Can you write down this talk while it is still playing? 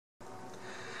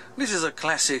This is a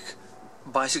classic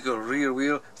bicycle rear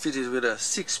wheel fitted with a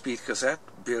 6-speed cassette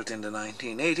built in the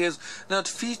 1980s that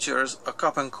features a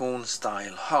cup and cone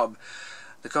style hub.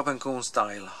 The cup and cone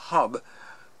style hub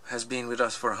has been with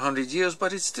us for 100 years,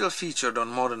 but it's still featured on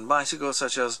modern bicycles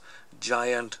such as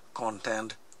Giant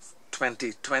Content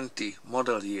 2020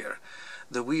 model year.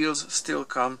 The wheels still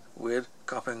come with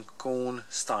cup and cone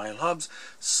style hubs,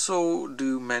 so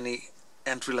do many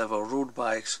entry-level road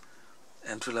bikes,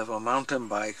 entry-level mountain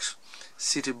bikes,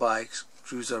 city bikes,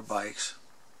 cruiser bikes,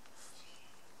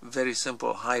 very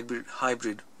simple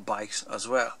hybrid bikes as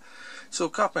well. So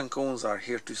cup and cones are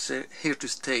here to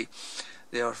stay.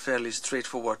 They are fairly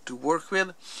straightforward to work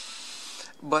with,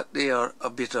 but they are a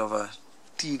bit of a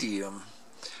tedium.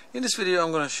 In this video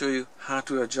I'm going to show you how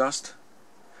to adjust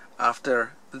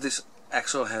after this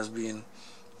axle has been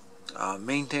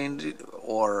maintained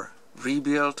or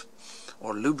rebuilt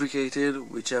or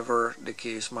lubricated, whichever the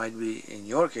case might be in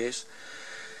your case.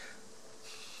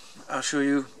 I'll show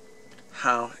you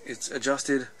how it's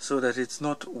adjusted so that it's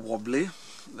not wobbly.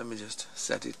 Let me just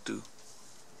set it to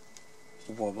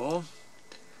wobble,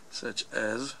 such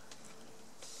as,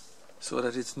 so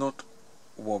that it's not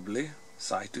wobbly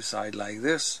side to side like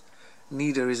this.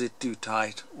 Neither is it too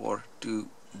tight or too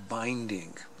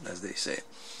binding, as they say.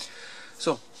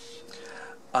 So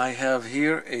I have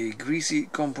here a greasy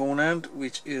component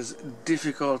which is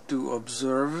difficult to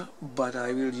observe, but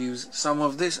I will use some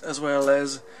of this, as well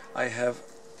as I have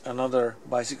another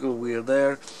bicycle wheel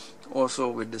there, also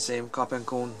with the same cup and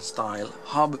cone style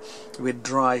hub with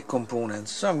dry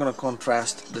components. So I'm going to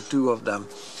contrast the two of them.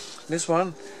 This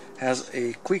one has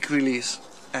a quick release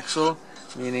axle,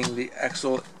 meaning the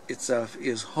axle itself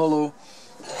is hollow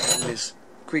and this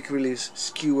quick release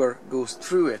skewer goes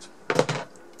through it.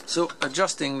 So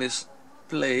adjusting this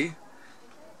play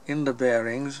in the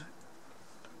bearings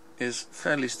is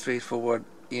fairly straightforward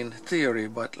in theory,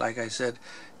 but like I said,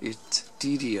 it's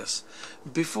tedious.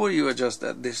 Before you adjust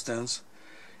that distance,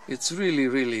 it's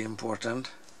really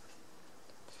important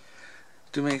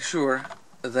to make sure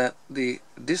that the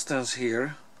distance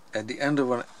here at the end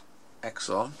of an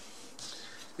axle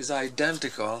is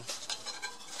identical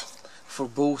for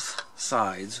both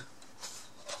sides.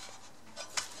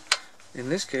 In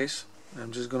this case,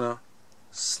 I'm just gonna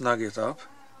snug it up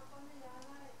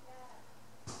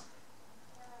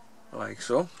like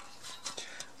so.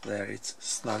 There, it's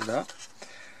snugged up.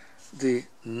 The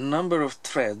number of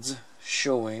threads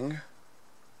showing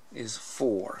is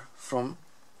 4 from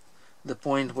the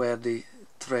point where the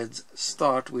threads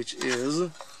start, which is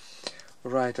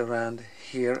right around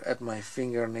here at my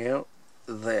fingernail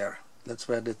there. That's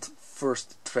where the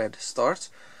first thread starts.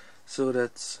 So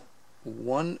that's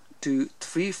 1, 2,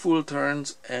 3 full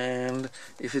turns, and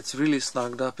if it's really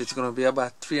snugged up, it's going to be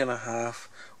about 3.5,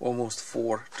 almost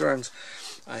 4 turns.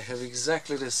 I have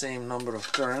exactly the same number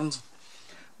of turns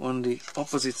on the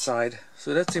opposite side,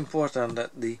 so that's important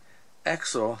that the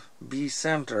axle be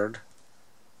centered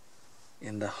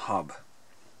in the hub.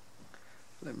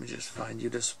 Let me just find you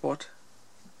the spot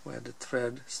where the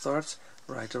thread starts.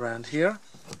 Right around here.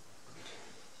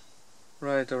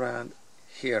 Right around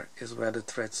here is where the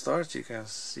thread starts. You can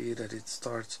see that it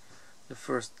starts, the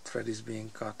first thread is being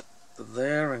cut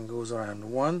there and goes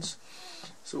around once.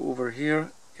 So over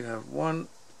here you have 1,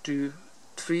 2,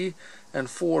 3 and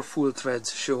 4 full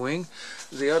threads showing.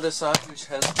 The other side, which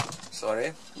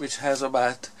has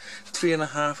about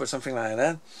 3.5 or something like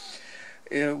that,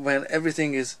 when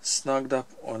everything is snugged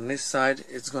up on this side,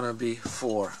 it's gonna be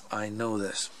 4. I know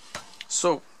this.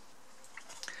 So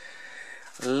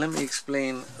let me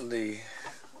explain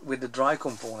with the dry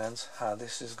components how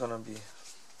this is gonna be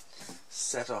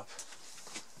set up.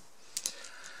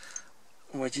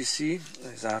 What you see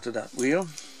is out of that wheel,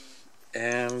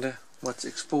 and what's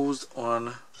exposed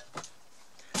on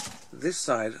this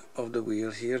side of the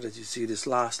wheel here, that you see this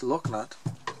last lock nut,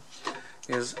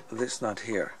 is this nut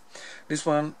here. This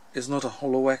one is not a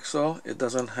hollow axle, it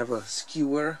doesn't have a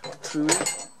skewer through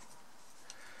it.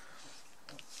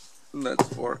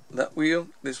 That's for that wheel.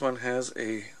 This one has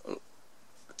a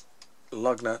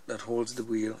lug nut that holds the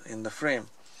wheel in the frame.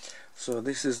 So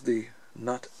this is the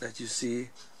nut that you see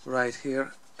right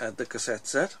here at the cassette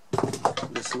set,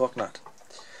 this lock nut.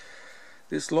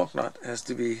 This lock nut has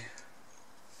to be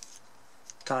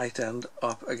tightened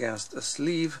up against a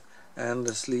sleeve and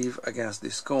the sleeve against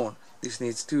this cone. This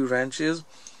needs 2 wrenches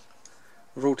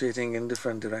rotating in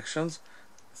different directions,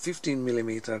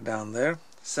 15mm down there,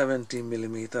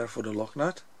 17mm for the lock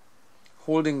nut,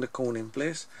 holding the cone in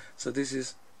place. So this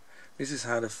is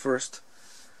how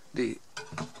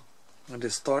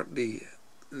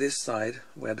this side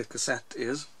where the cassette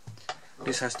is,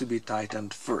 this has to be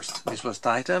tightened first. This was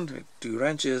tightened with 2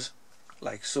 wrenches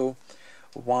like so,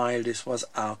 while this was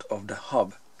out of the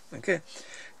hub. Okay,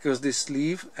 because this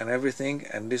sleeve and everything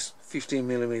and this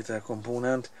 15mm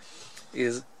component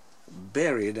is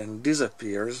buried and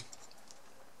disappears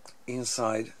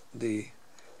inside the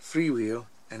freewheel,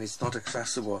 and it's not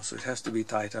accessible, so it has to be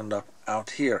tightened up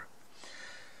out here.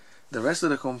 The rest of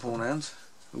the components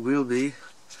will be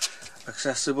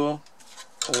accessible,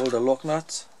 all the lock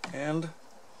nuts, and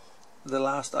the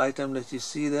last item that you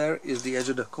see there is the edge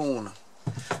of the cone.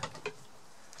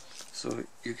 So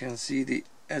you can see the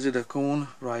edge of the cone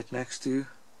right next to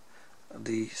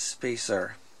the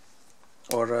spacer,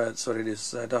 or sorry,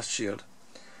 this dust shield.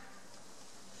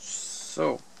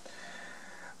 So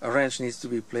a wrench needs to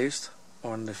be placed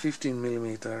on the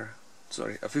 15mm,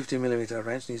 sorry, a 15mm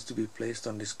wrench needs to be placed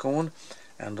on this cone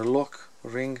and the lock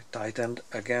ring tightened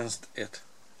against it.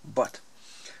 But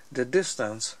the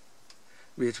distance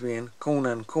between cone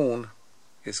and cone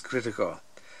is critical.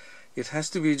 It has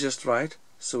to be just right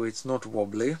so it's not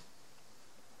wobbly,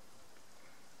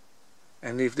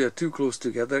 and if they're too close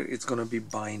together it's going to be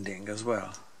binding as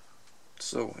well.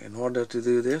 So in order to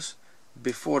do this,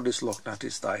 before this lock nut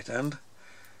is tightened,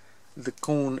 the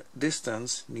cone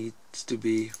distance needs to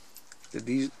be,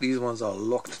 these ones are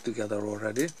locked together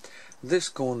already. This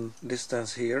cone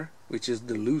distance here, which is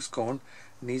the loose cone,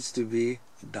 needs to be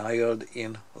dialed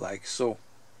in like so.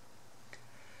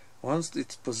 Once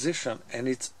it's positioned, and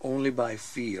it's only by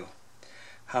feel,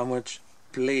 how much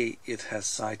play it has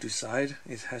side to side,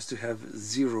 it has to have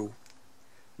 0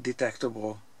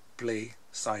 detectable play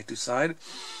side to side.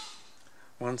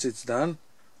 Once it's done,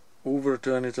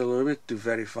 overturn it a little bit to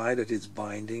verify that it's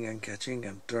binding and catching,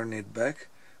 and turn it back.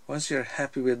 Once you're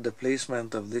happy with the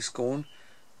placement of this cone,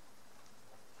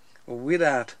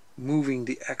 without moving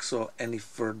the axle any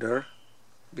further,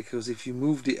 because if you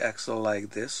move the axle like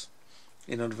this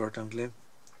inadvertently,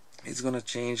 it's going to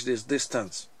change this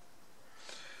distance.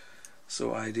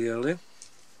 So ideally,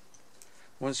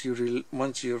 once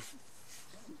you're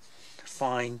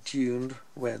fine-tuned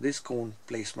where this cone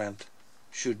placement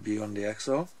should be on the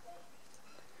axle,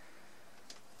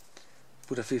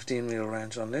 put a 15mm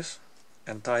wrench on this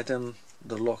and tighten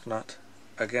the lock nut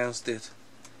against it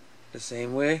the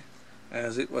same way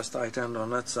as it was tightened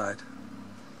on that side.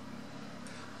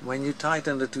 When you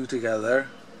tighten the two together,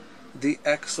 the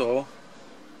axle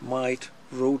might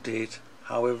rotate,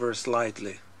 however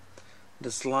slightly.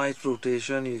 The slight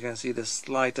rotation, you can see the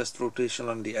slightest rotation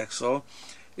on the axle.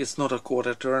 It's not a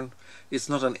quarter turn, it's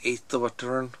not an eighth of a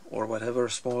turn or whatever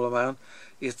small amount.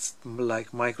 It's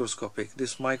like microscopic.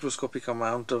 This microscopic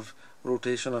amount of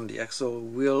rotation on the axle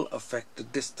will affect the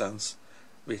distance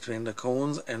between the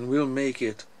cones and will make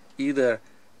it either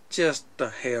just a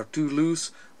hair too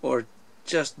loose or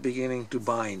just beginning to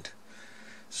bind.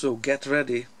 So get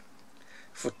ready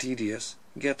for tedious,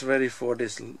 get ready for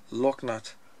this lock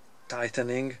nut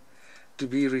tightening to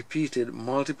be repeated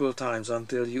multiple times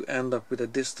until you end up with a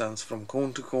distance from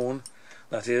cone to cone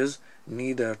that is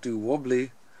neither too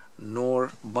wobbly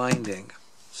nor binding.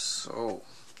 So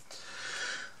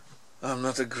I'm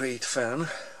not a great fan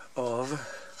of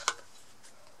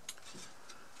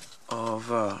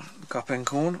cup and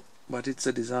cone, but it's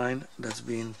a design that's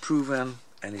been proven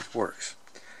and it works.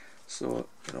 So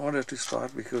in order to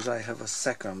start, because I have a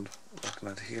second lock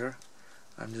nut here,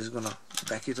 I'm just gonna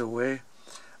back it away.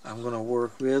 I'm gonna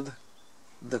work with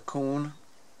the cone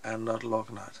and that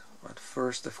lock nut, but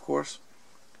first, of course,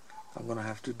 I'm gonna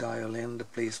have to dial in the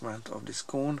placement of this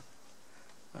cone.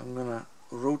 I'm gonna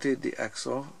rotate the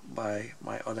axle by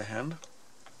my other hand,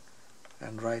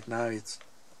 and right now it's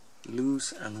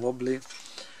loose and wobbly,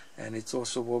 and it's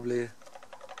also wobbly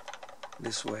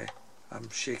this way. I'm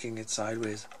shaking it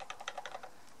sideways,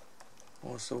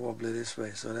 also wobbly this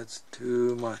way, so that's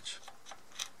too much.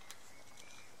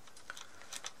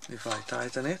 If I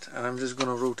tighten it, and I'm just going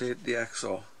to rotate the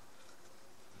axle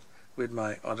with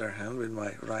my other hand, with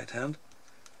my right hand.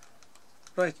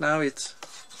 Right now it's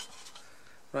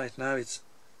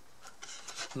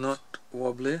not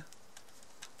wobbly.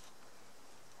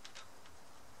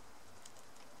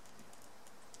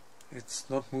 It's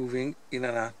not moving in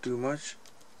and out too much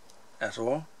at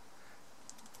all.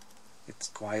 It's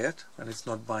quiet and it's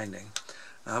not binding.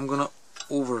 Now I'm gonna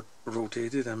over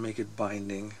rotate it and make it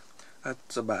binding.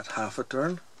 That's about half a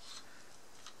turn,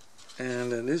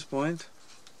 and at this point,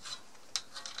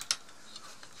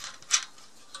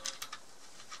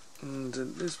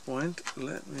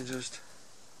 let me just,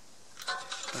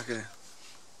 okay,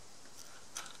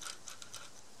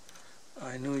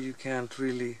 I know you can't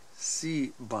really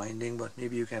see binding, but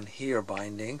maybe you can hear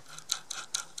binding.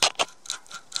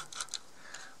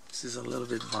 this is a little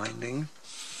bit binding,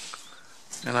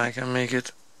 and I can make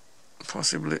it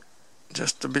possibly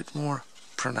just a bit more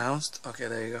pronounced. Okay,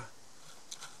 there you go.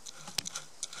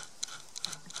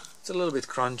 It's a little bit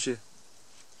crunchy.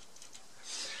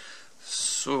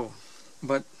 So,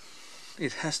 but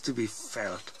it has to be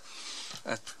felt.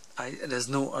 There's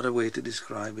no other way to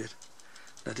describe it.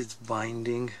 That it's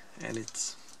binding and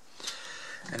it's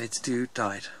too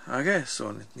tight. Okay, so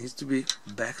it needs to be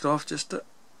backed off just a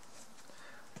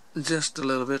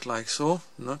little bit, like so,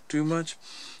 not too much,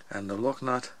 and the lock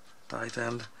nut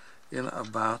tightened in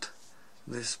about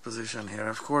this position here.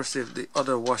 Of course, if the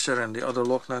other washer and the other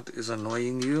lock nut is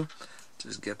annoying you,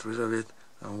 just get rid of it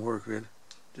and work with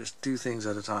just 2 things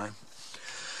at a time.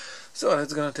 So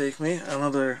that's gonna take me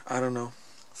another, I don't know,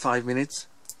 5 minutes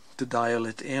to dial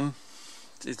it in.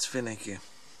 It's finicky.